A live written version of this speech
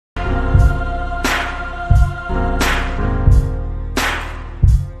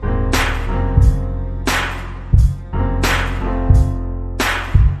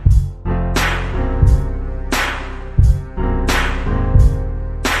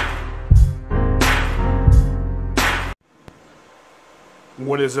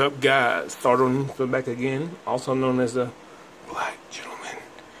What is up, guys? Thornton back again, also known as the Black Gentleman.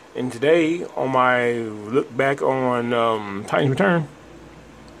 And today, on my look back on Titans Return,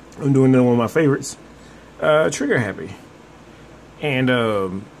 I'm doing one of my favorites, Trigger Happy.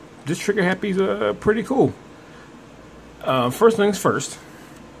 And this Trigger Happy is pretty cool. First things first,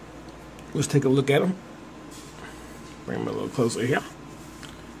 let's take a look at him. Bring him a little closer here.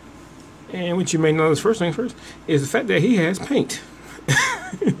 And what you may notice, first things first, is the fact that he has paint.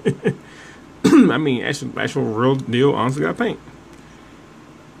 I mean, actual real deal, honestly got paint.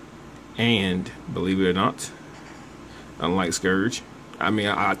 And believe it or not, unlike Scourge, I mean,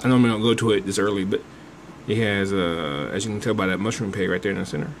 I normally don't go to it this early, but he has, as you can tell by that mushroom peg right there in the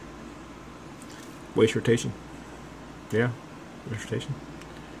center, waist rotation. Yeah, waist rotation.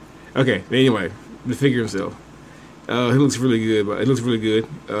 Okay, but anyway, the figure himself, he looks really good. But it looks really good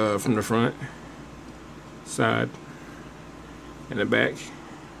from the front, side, and the back.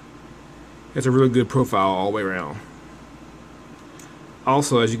 It's a really good profile all the way around.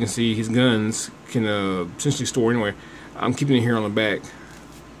 Also, as you can see, his guns can essentially store anywhere. I'm keeping it here on the back.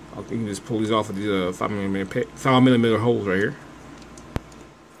 You can just pull these off of these 5mm holes right here.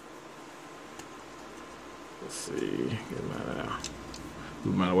 Let's see. Get them out of there.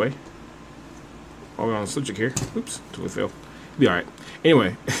 Move them out of the way. Oh, we're on the subject here. Oops, totally fell. Be alright.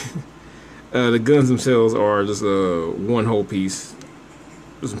 Anyway, the guns themselves are just a one whole piece.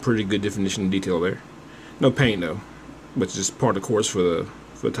 There's some pretty good definition and detail there. No paint though, but it's just part of the course for the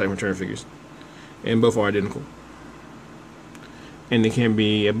Titan Return figures. And both are identical. And they can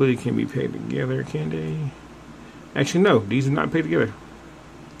be, I believe, can be paired together. Can they? Actually, no. These are not paired together.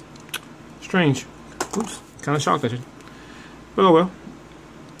 Strange. Oops. Kind of shocked at you. But oh well.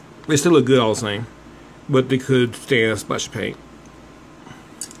 They still look good all the same. But they could stand a splash of paint.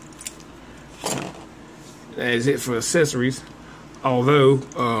 That is it for accessories. Although,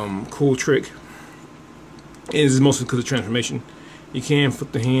 cool trick, is mostly because of transformation. You can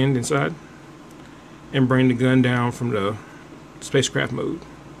flip the hand inside and bring the gun down from the spacecraft mode.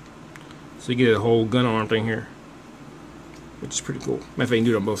 So you get a whole gun arm thing here, which is pretty cool. Matter of fact, you can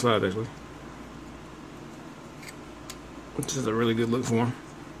do it on both sides actually, which is a really good look for him.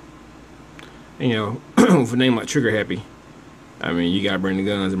 And, you know, with a name like Trigger Happy, I mean, you gotta bring the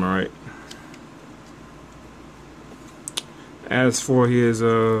guns, am I right? As for his,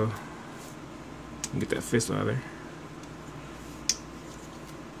 get that fist out of there.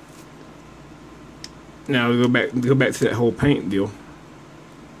 Now we go back to that whole paint deal.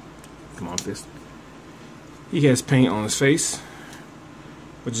 Come on, fist. He has paint on his face,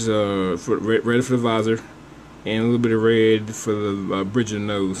 which is red for the visor, and a little bit of red for the bridge of the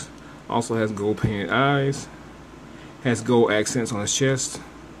nose. Also has gold painted eyes. Has gold accents on his chest.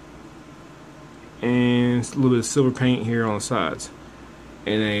 And a little bit of silver paint here on the sides,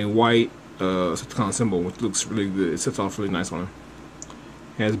 and a white Decepticon symbol, which looks really good. It sets off really nice on him.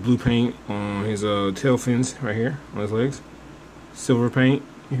 Has blue paint on his tail fins right here on his legs, silver paint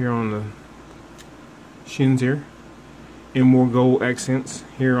here on the shins here, and more gold accents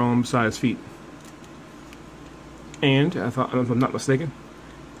here on beside his feet. And if I'm not mistaken,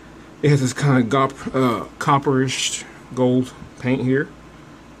 it has this kind of copperish gold paint here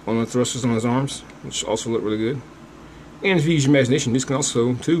on the thrusters on his arms, which also look really good. And if you use your imagination, this can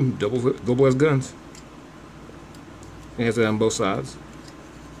also too double as guns. It has that on both sides.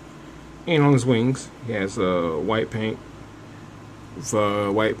 And on his wings, he has white paint with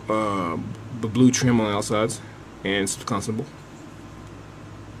the blue trim on the outsides and Decepticon symbol.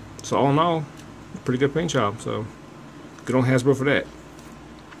 So all in all, pretty good paint job. So good on Hasbro for that.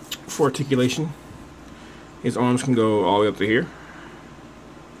 For articulation, his arms can go all the way up to here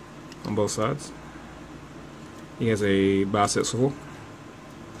on both sides. He has a bicep swivel,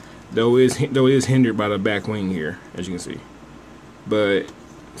 though it is hindered by the back wing here, as you can see. But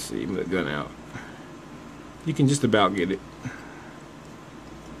let's see, move the gun out. You can just about get it.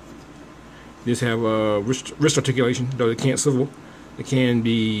 Just have wrist articulation, though it can't swivel. It can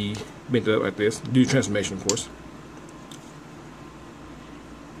be bent up like this due to transformation, of course.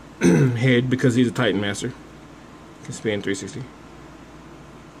 Head, because he's a Titan Master, can spin 360.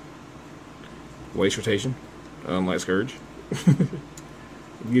 Waist rotation, unlike Scourge.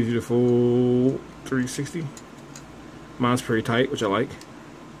 Gives you the full 360. Mine's pretty tight, which I like.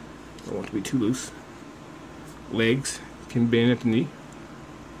 I don't want it to be too loose. Legs can bend at the knee.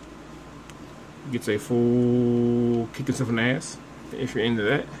 Gets a full kick himself in the ass, if you're into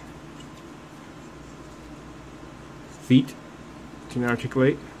that. Feet can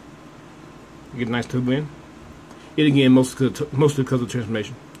articulate. You get a nice toe bend. It again, mostly because of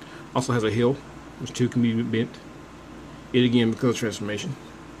transformation. Also has a heel, which too can be bent. it again because of transformation.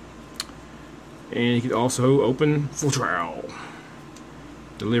 And you can also open full trowel,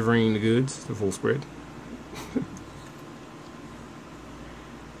 delivering the goods, the full spread.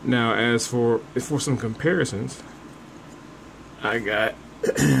 Now, as for some comparisons, I got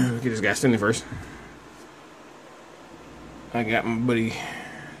get this guy standing first. I got my buddy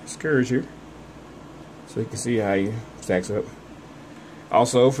Scourge here, so you can see how he stacks up.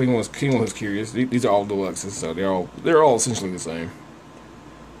 Also, if anyone was curious, these are all deluxes, so they're all essentially the same.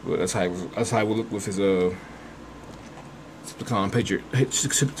 But that's how he would look with his Decepticon Patriot. I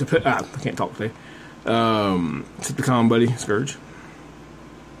can't talk today. Decepticon buddy Scourge.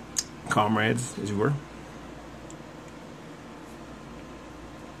 Comrades, as you were.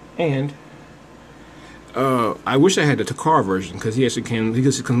 And I wish I had the Takar version, because he actually comes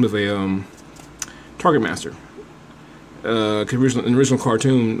with a Target Master. In the original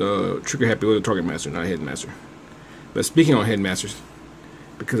cartoon, Trigger Happy was a Target Master, not a Headmaster. But speaking on Headmasters,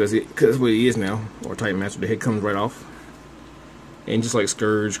 because that's what he is now, or Titan Master, the head comes right off. And just like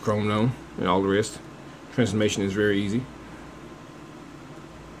Scourge, Chrome Gnome, and all the rest, transformation is very easy.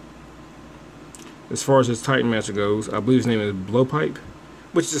 As far as his Titan Master goes, I believe his name is Blowpipe,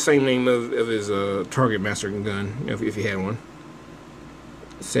 which is the same name of his Target Master gun, if he had one.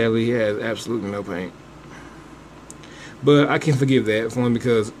 Sadly, he has absolutely no paint. But I can forgive that, only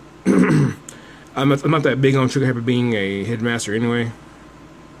because I'm not that big on Trigger Happy being a Headmaster anyway.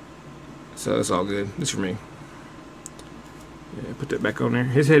 So that's all good. This for me. Yeah, put that back on there.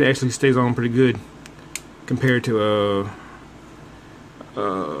 His head actually stays on pretty good compared to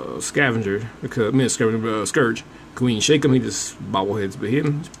Scavenger, because Scourge. When you shake him, he just bobbleheads, but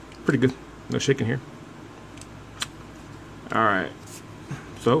him, pretty good. No shaking here. Alright.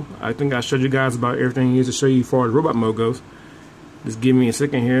 So, I think I showed you guys about everything there is to show you as far as robot mode goes. Just give me a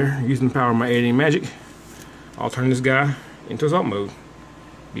second here. Using the power of my editing magic, I'll turn this guy into assault mode.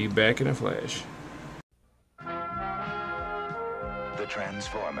 Be back in a flash. The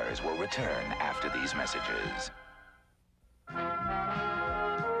Transformers will return after these messages.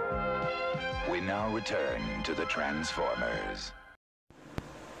 We now return to the Transformers.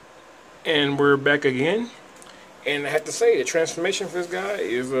 And we're back again. And I have to say, the transformation for this guy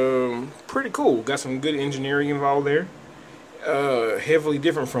is pretty cool. Got some good engineering involved there. Heavily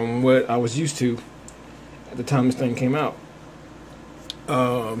different from what I was used to at the time this thing came out.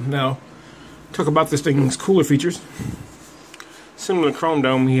 Now, talk about this thing's cooler features. Similar to Chrome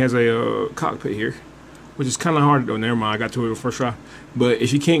Dome, he has a cockpit here, which is kind of hard. Oh, never mind, I got to it the first try. But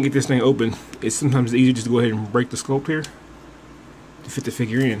if you can't get this thing open, it's sometimes easier just to go ahead and break the sculpt here to fit the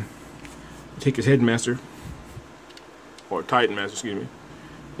figure in. Take his Headmaster, or Titan Master, excuse me,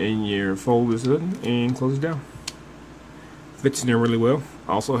 and you fold this up and close it down. Fits in there really well.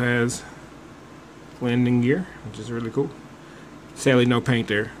 Also has landing gear, which is really cool. Sadly, no paint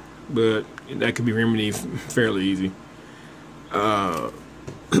there, but that could be remedied fairly easy.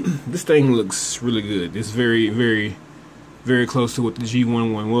 This thing looks really good. It's very, very, very close to what the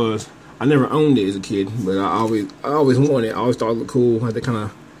G11 was. I never owned it as a kid, but I always wanted it. I always thought it looked cool. Had that kind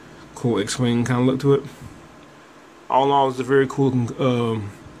of cool X-Wing kind of look to it. All in all, it's a very cool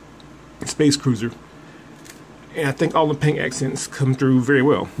space cruiser. And I think all the paint accents come through very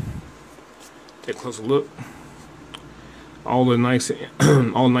well. Take a closer look. All the nice,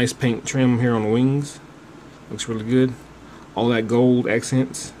 all nice paint trim here on the wings. Looks really good. All that gold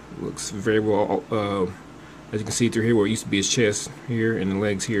accents looks very well. As you can see through here, where it used to be his chest here and the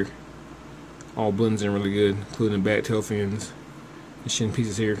legs here, all blends in really good, including the back tail fins, the shin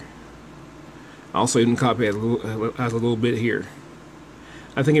pieces here. Also, even the cockpit has a little bit here.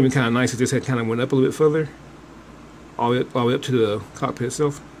 I think it'd be kind of nice if this had kind of went up a little bit further, all the way up to the cockpit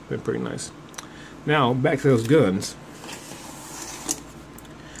itself. Been pretty nice. Now back to those guns.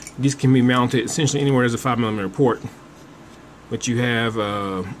 These can be mounted essentially anywhere there's a 5mm port. But you have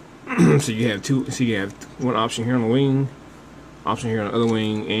so you have one option here on the wing, option here on the other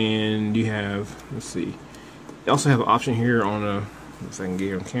wing, and you have, let's see, you also have an option here on a, if I can get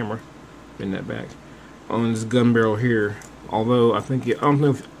here on camera, bend that back, on this gun barrel here. Although I think I don't know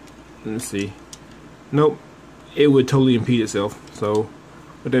if, let's see, nope, it would totally impede itself. So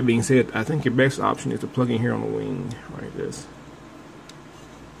with that being said, I think your best option is to plug in here on the wing like this,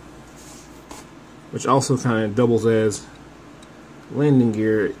 which also kind of doubles as landing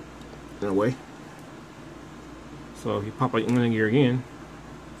gear in a way. So if you pop out your landing gear again,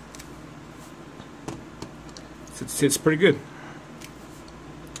 it sits pretty good.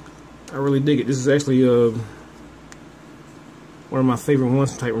 I really dig it. This is actually one of my favorite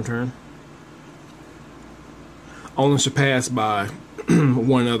ones from Titan Return. Only surpassed by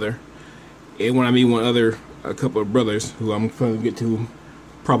one other. And when I mean one other, a couple of brothers who I'm going to get to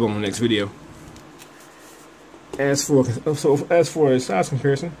probably on the next video. As for a size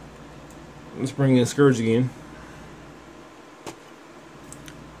comparison, let's bring in Scourge again.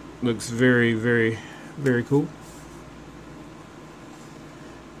 Looks very, very, very cool.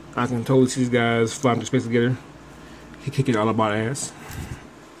 I can totally see these guys flying through space together. He kicking all about ass.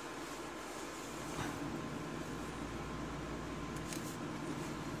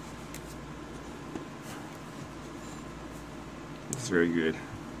 It's very good.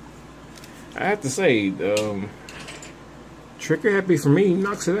 I have to say, Trigger Happy for me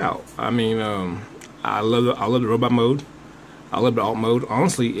knocks it out. I mean, I love the robot mode. I love the alt mode.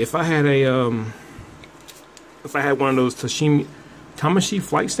 Honestly, if I had one of those Tamashi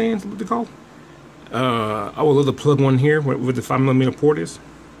flight stands, what they call, I would love to plug one here where the 5mm port is,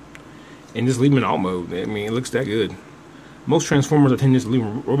 and just leave them in alt mode. I mean, it looks that good. Most Transformers I tend to just leave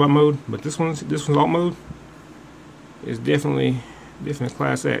in robot mode, but this one's alt mode is definitely a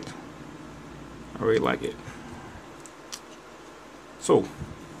class act. I really like it. So,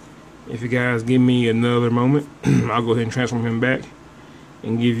 if you guys give me another moment, I'll go ahead and transform him back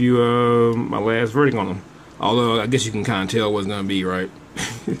and give you my last verdict on him. Although, I guess you can kind of tell what it's going to be, right?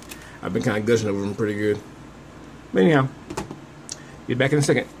 I've been kind of gushing over him pretty good. But anyhow, get back in a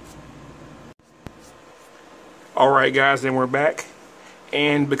second. Alright guys, then we're back.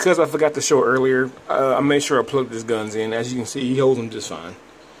 And because I forgot to show earlier, I made sure I plugged his guns in. As you can see, he holds them just fine.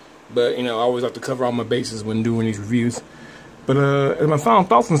 But, you know, I always have to cover all my bases when doing these reviews. But as my final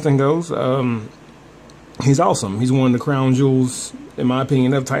thoughts on this thing goes, he's awesome. He's one of the crown jewels, in my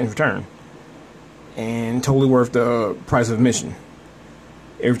opinion, of Titan's Return. And totally worth the price of admission.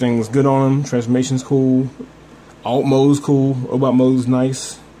 Everything was good on him. Transformation's cool. Alt mode's cool. Robot mode's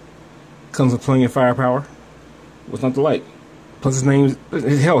nice. Comes with plenty of firepower. What's not to like? Plus his name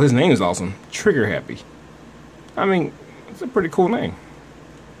is awesome. Trigger Happy. I mean, it's a pretty cool name.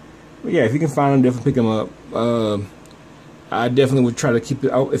 But yeah, if you can find him, definitely pick him up. I definitely would try to keep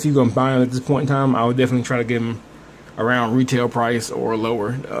it out. If you're gonna buy him at this point in time, I would definitely try to get him around retail price or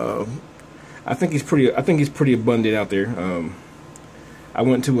lower. I think he's pretty abundant out there. I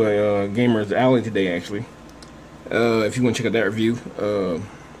went to a Gamer's Alley today, actually. If you want to check out that review of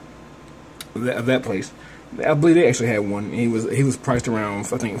that place, I believe they actually had one. He was priced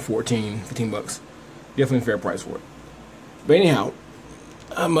around, I think, 15 bucks. Definitely a fair price for it. But anyhow,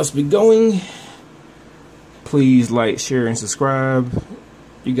 I must be going. Please like, share, and subscribe.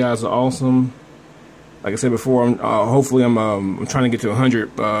 You guys are awesome. Like I said before, hopefully I'm trying to get to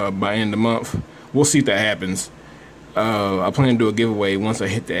 100 by end of the month. We'll see if that happens. I plan to do a giveaway once I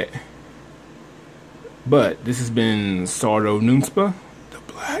hit that. But this has been Sardo Noonspa, the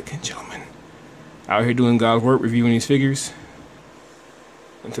Black Gentleman, out here doing God's work, reviewing these figures.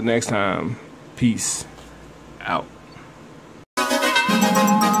 Until next time, peace out.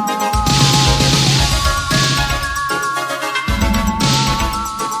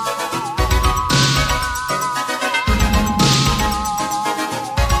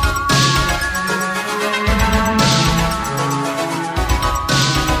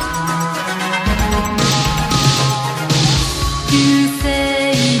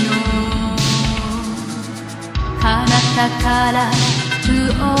 To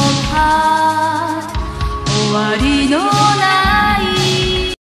all heart 終わりの